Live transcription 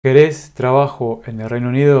¿Querés trabajo en el Reino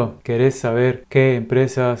Unido? ¿Querés saber qué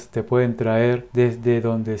empresas te pueden traer desde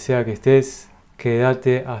donde sea que estés?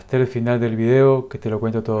 Quédate hasta el final del video que te lo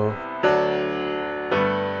cuento todo.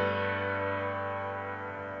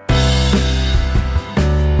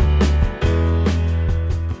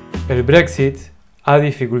 El Brexit ha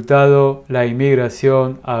dificultado la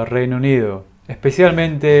inmigración al Reino Unido,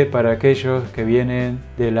 especialmente para aquellos que vienen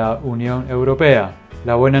de la Unión Europea.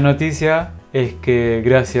 La buena noticia es que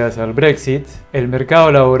gracias al Brexit, el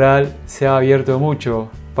mercado laboral se ha abierto mucho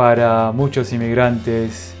para muchos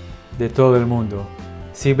inmigrantes de todo el mundo.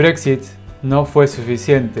 Si Brexit no fue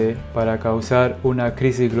suficiente para causar una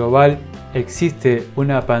crisis global, existe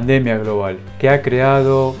una pandemia global que ha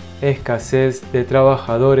creado escasez de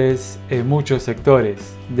trabajadores en muchos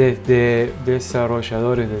sectores, desde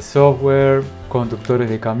desarrolladores de software, conductores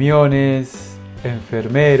de camiones,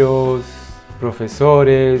 enfermeros,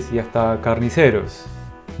 profesores y hasta carniceros.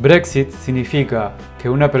 Brexit significa que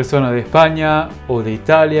una persona de España o de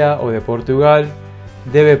Italia o de Portugal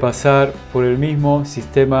debe pasar por el mismo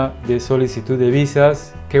sistema de solicitud de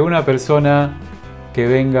visas que una persona que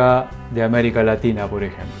venga de América Latina, por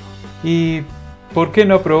ejemplo. ¿Y por qué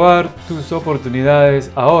no probar tus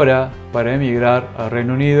oportunidades ahora para emigrar al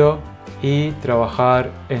Reino Unido y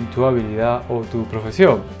trabajar en tu habilidad o tu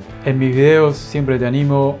profesión? En mis videos siempre te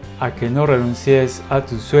animo a que no renuncies a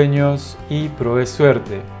tus sueños y pruebes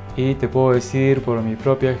suerte. Y te puedo decir por mi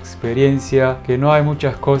propia experiencia que no hay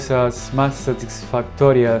muchas cosas más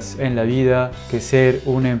satisfactorias en la vida que ser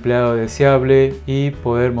un empleado deseable y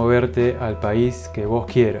poder moverte al país que vos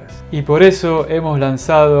quieras. Y por eso hemos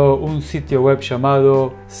lanzado un sitio web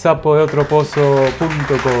llamado sapodeotropozo.com.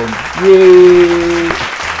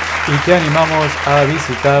 Y te animamos a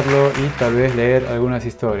visitarlo y tal vez leer algunas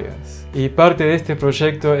historias. Y parte de este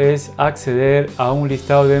proyecto es acceder a un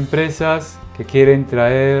listado de empresas que quieren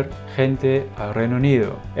traer gente al Reino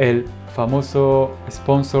Unido, el famoso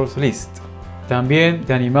Sponsors List. También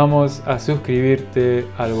te animamos a suscribirte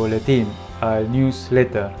al boletín, al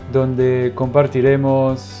newsletter, donde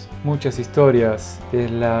compartiremos muchas historias de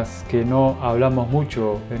las que no hablamos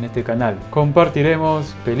mucho en este canal.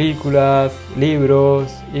 Compartiremos películas,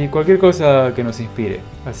 libros y cualquier cosa que nos inspire.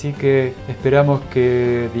 Así que esperamos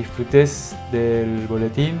que disfrutes del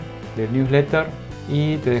boletín, del newsletter,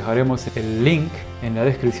 y te dejaremos el link en la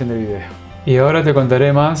descripción del video. Y ahora te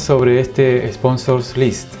contaré más sobre este Sponsors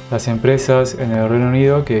List, las empresas en el Reino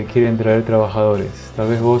Unido que quieren traer trabajadores. Tal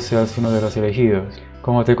vez vos seas uno de los elegidos.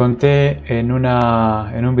 Como te conté en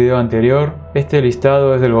un video anterior, este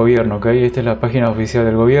listado es del gobierno, ¿ok? Esta es la página oficial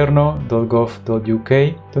del gobierno, .gov.uk,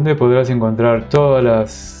 donde podrás encontrar todas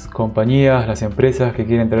las compañías, las empresas que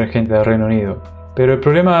quieren traer gente al Reino Unido. Pero el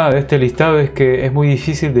problema de este listado es que es muy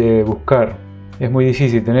difícil de buscar. Es muy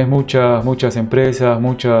difícil, tenés muchas empresas,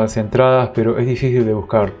 muchas entradas, pero es difícil de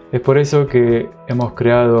buscar. Es por eso que hemos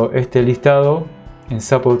creado este listado en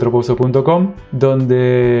sapodeotropozo.com,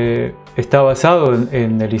 donde está basado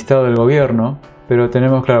en el listado del gobierno, pero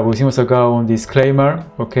tenemos, claro, pusimos acá un disclaimer,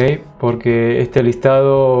 ¿ok? Porque este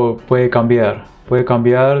listado puede cambiar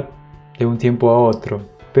de un tiempo a otro,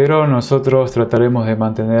 pero nosotros trataremos de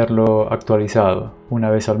mantenerlo actualizado una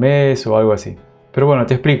vez al mes o algo así. Pero bueno,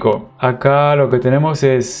 te explico. Acá lo que tenemos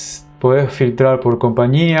es, podés filtrar por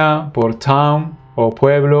compañía, por town o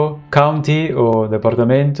pueblo, county o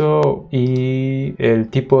departamento y el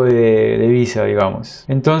tipo de visa, digamos.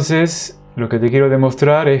 Entonces, lo que te quiero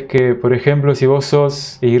demostrar es que, por ejemplo, si vos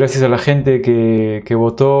sos, y gracias a la gente que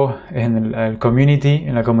votó en el community,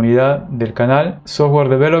 en la comunidad del canal, software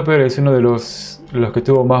developer es uno de los que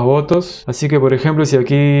tuvo más votos. Así que, por ejemplo, si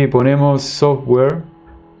aquí ponemos software,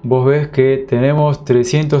 vos ves que tenemos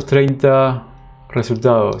 330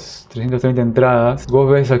 resultados, 330 entradas.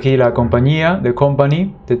 Vos ves aquí la compañía, the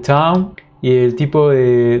company, the town y el tipo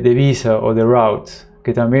de visa o de route.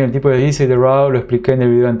 Que también el tipo de visa y de route lo expliqué en el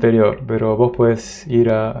video anterior, pero vos puedes ir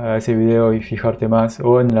a ese video y fijarte más,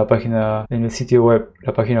 o en la página, en el sitio web,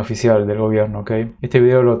 la página oficial del gobierno, ¿ok? Este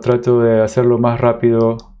video lo trato de hacerlo más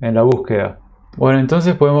rápido en la búsqueda. Bueno,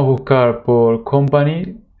 entonces podemos buscar por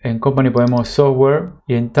company. En company ponemos software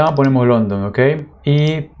y en town ponemos London, ¿ok?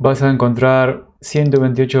 Y vas a encontrar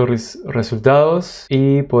 128 resultados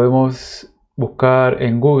y podemos buscar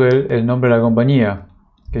en Google el nombre de la compañía,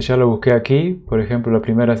 que ya lo busqué aquí. Por ejemplo, la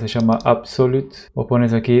primera se llama Absolute. Vos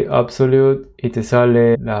pones aquí Absolute y te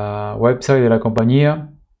sale la website de la compañía.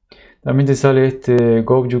 También te sale este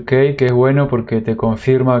Gov.uk, que es bueno porque te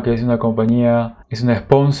confirma que es una compañía, es una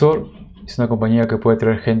sponsor, es una compañía que puede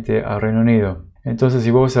traer gente al Reino Unido. Entonces, si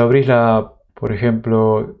vos abrís la Por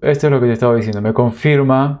ejemplo, esto es lo que te estaba diciendo. Me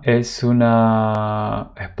confirma, es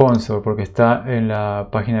una sponsor porque está en la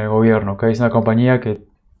página del gobierno. Que es una compañía que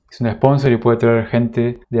es un sponsor y puede traer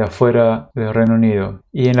gente de afuera del Reino Unido.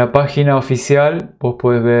 Y en la página oficial vos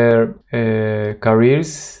podés ver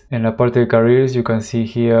careers. En la parte de careers you can see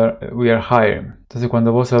here we are hiring. Entonces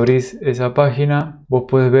cuando vos abrís esa página vos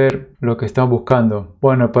podés ver lo que están buscando.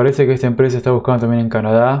 Bueno, parece que esta empresa está buscando también en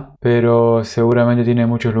Canadá, pero seguramente tiene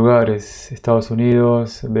muchos lugares. Estados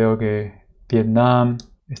Unidos, veo que Vietnam,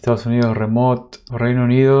 Estados Unidos remote, Reino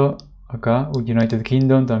Unido, acá, United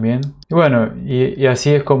Kingdom también. Y bueno, y así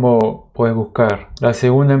es como puedes buscar. La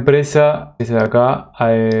segunda empresa es de acá,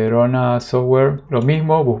 Aerona Software. Lo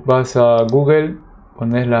mismo, vas a Google,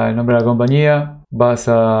 pones el nombre de la compañía, vas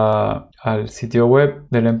al sitio web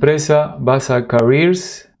de la empresa, vas a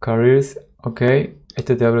Careers, ok.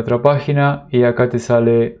 Este te abre otra página y acá te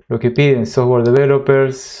sale lo que piden: Software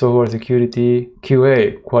Developers, Software Security,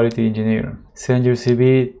 QA, Quality Engineer. Send your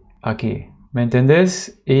CV aquí. ¿Me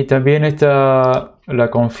entendés? Y también esta la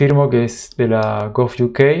confirmo que es de la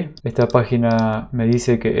Gov.uk. Esta página me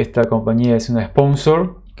dice que esta compañía es una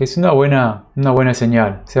sponsor, que es una buena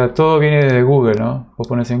señal. O sea, todo viene desde Google, ¿no? Vos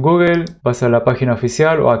pones en Google, vas a la página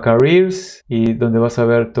oficial o a Careers y donde vas a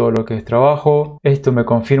ver todo lo que es trabajo. Esto me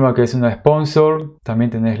confirma que es una sponsor.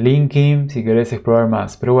 También tenés LinkedIn si querés explorar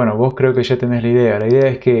más. Pero bueno, vos creo que ya tenés la idea. La idea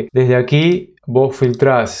es que desde aquí vos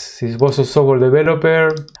filtrás. Si vos sos software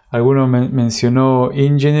developer, alguno mencionó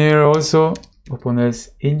engineer also. Vos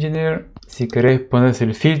pones engineer. Si querés pones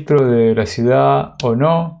el filtro de la ciudad o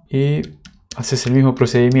no. Y haces el mismo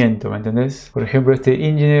procedimiento, ¿me entendés? Por ejemplo, este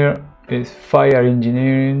engineer es Fire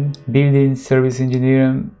Engineering, Building Service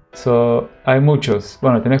Engineering. Hay muchos.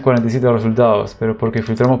 Bueno, tenés 47 resultados, pero porque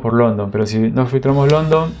filtramos por London. Pero si no filtramos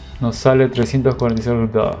London, nos sale 346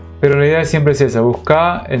 resultados. Pero la idea siempre es esa: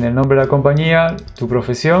 busca en el nombre de la compañía tu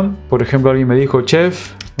profesión. Por ejemplo, alguien me dijo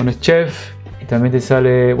chef, pones chef y también te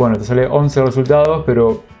sale 11 resultados,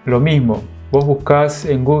 pero lo mismo. Vos buscás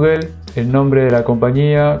en Google el nombre de la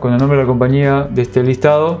compañía, con el nombre de la compañía de este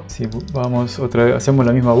listado. Si vamos otra vez, hacemos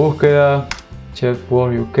la misma búsqueda, Chef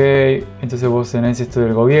World UK, entonces vos tenés esto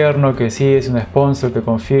del gobierno, que sí es un sponsor, te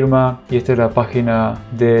confirma, y esta es la página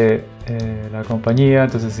de la compañía.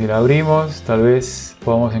 Entonces si la abrimos, tal vez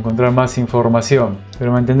podamos encontrar más información.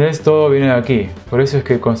 Pero ¿me entendés? Todo viene de aquí. Por eso es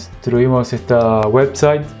que construimos esta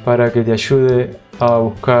website, para que te ayude a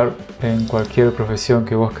buscar en cualquier profesión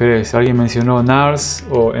que vos querés. Alguien mencionó nurse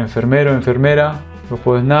o enfermero, enfermera. Vos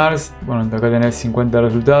podés nurse, bueno, acá tenés 50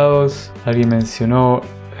 resultados. Alguien mencionó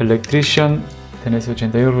electrician, tenés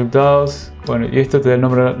 81 resultados. Bueno, y esto te da el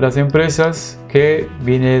nombre de las empresas, que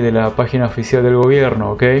viene de la página oficial del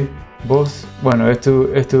gobierno, ¿ok? Vos, bueno, es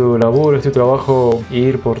tu laburo, es tu trabajo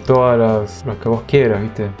ir por todas las que vos quieras,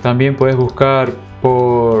 ¿viste? También podés buscar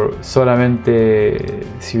por solamente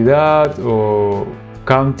ciudad o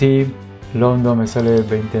county. London me sale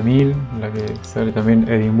 20.000, la que sale también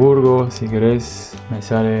Edimburgo, si querés, me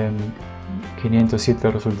salen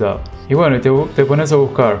 507 resultados. Y bueno, te pones a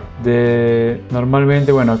buscar.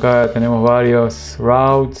 Normalmente, bueno, acá tenemos varios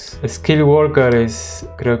routes. Skill worker es,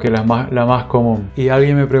 creo que la más común. Y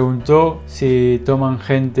alguien me preguntó si toman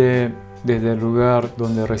gente desde el lugar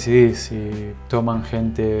donde residís, si toman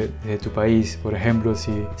gente de tu país, por ejemplo,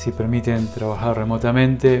 si permiten trabajar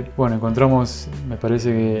remotamente. Bueno, encontramos, me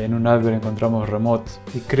parece que en un advert encontramos remote,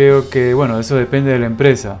 y creo que, bueno, eso depende de la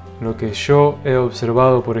empresa. Lo que yo he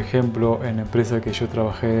observado, por ejemplo, en la empresa que yo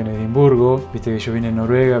trabajé en Edimburgo, viste que yo vine de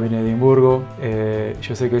Noruega, vine de Edimburgo,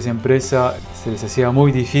 yo sé que esa empresa se les hacía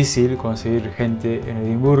muy difícil conseguir gente en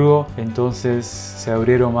Edimburgo, entonces se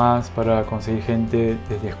abrieron más para conseguir gente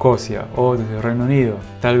desde Escocia o desde el Reino Unido.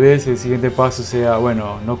 Tal vez el siguiente paso sea,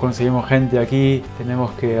 bueno, no conseguimos gente aquí,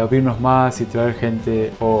 tenemos que abrirnos más y traer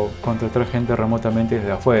gente o contratar gente remotamente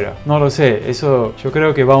desde afuera. No lo sé, eso yo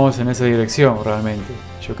creo que vamos en esa dirección realmente.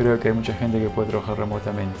 Yo creo que hay mucha gente que puede trabajar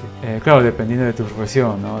remotamente. Claro, dependiendo de tu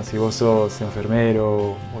profesión, ¿no? Si vos sos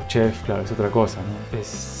enfermero o chef, claro, es otra cosa, ¿no?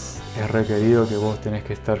 Es requerido que vos tenés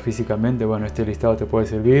que estar físicamente. Bueno, este listado te puede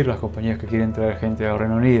servir, las compañías que quieren traer gente al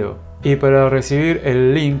Reino Unido. Y para recibir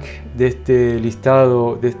el link de este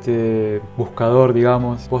listado, de este buscador,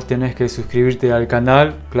 digamos, vos tenés que suscribirte al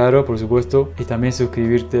canal, claro, por supuesto, y también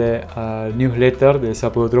suscribirte al newsletter del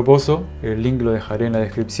Sapo de Otro Pozo. El link lo dejaré en la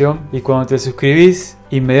descripción. Y cuando te suscribís,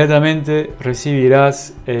 inmediatamente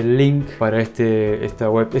recibirás el link para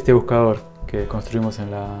este buscador que construimos en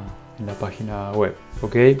la página web,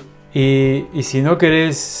 ¿ok? Y si no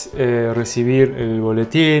querés recibir el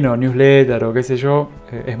boletín o newsletter o qué sé yo,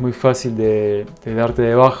 es muy fácil de darte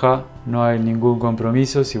de baja. No hay ningún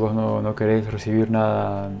compromiso si vos no querés recibir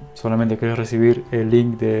nada, solamente querés recibir el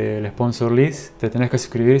link del sponsor list. Te tenés que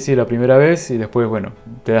suscribir la primera vez y después, bueno,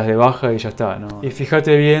 te das de baja y ya está, ¿no? Y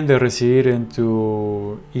fíjate bien de recibir en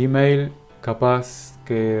tu email, capaz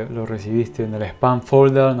que lo recibiste en el spam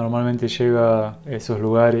folder, normalmente llega a esos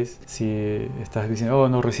lugares. Si estás diciendo, oh,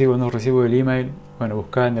 no recibo el email, bueno,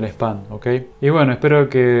 busca en el spam, ¿ok? Y bueno, espero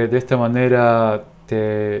que de esta manera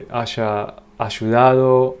te haya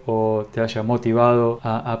ayudado o te haya motivado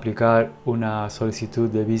a aplicar una solicitud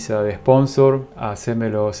de visa de sponsor.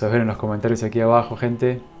 Hacémelo saber en los comentarios aquí abajo,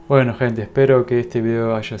 gente. Bueno, gente, espero que este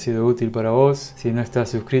video haya sido útil para vos. Si no estás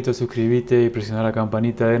suscrito, suscríbete y presiona la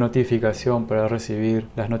campanita de notificación para recibir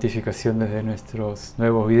las notificaciones de nuestros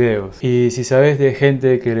nuevos videos. Y si sabes de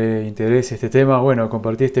gente que le interese este tema, bueno,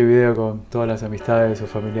 compartí este video con todas las amistades o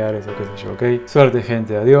familiares o qué sé yo, ¿ok? Suerte,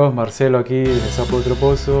 gente. Adiós. Marcelo aquí desde Sapo Otro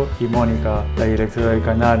Pozo y Mónica, la directora del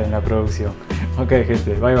canal, en la producción. Ok,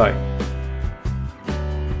 gente. Bye, bye.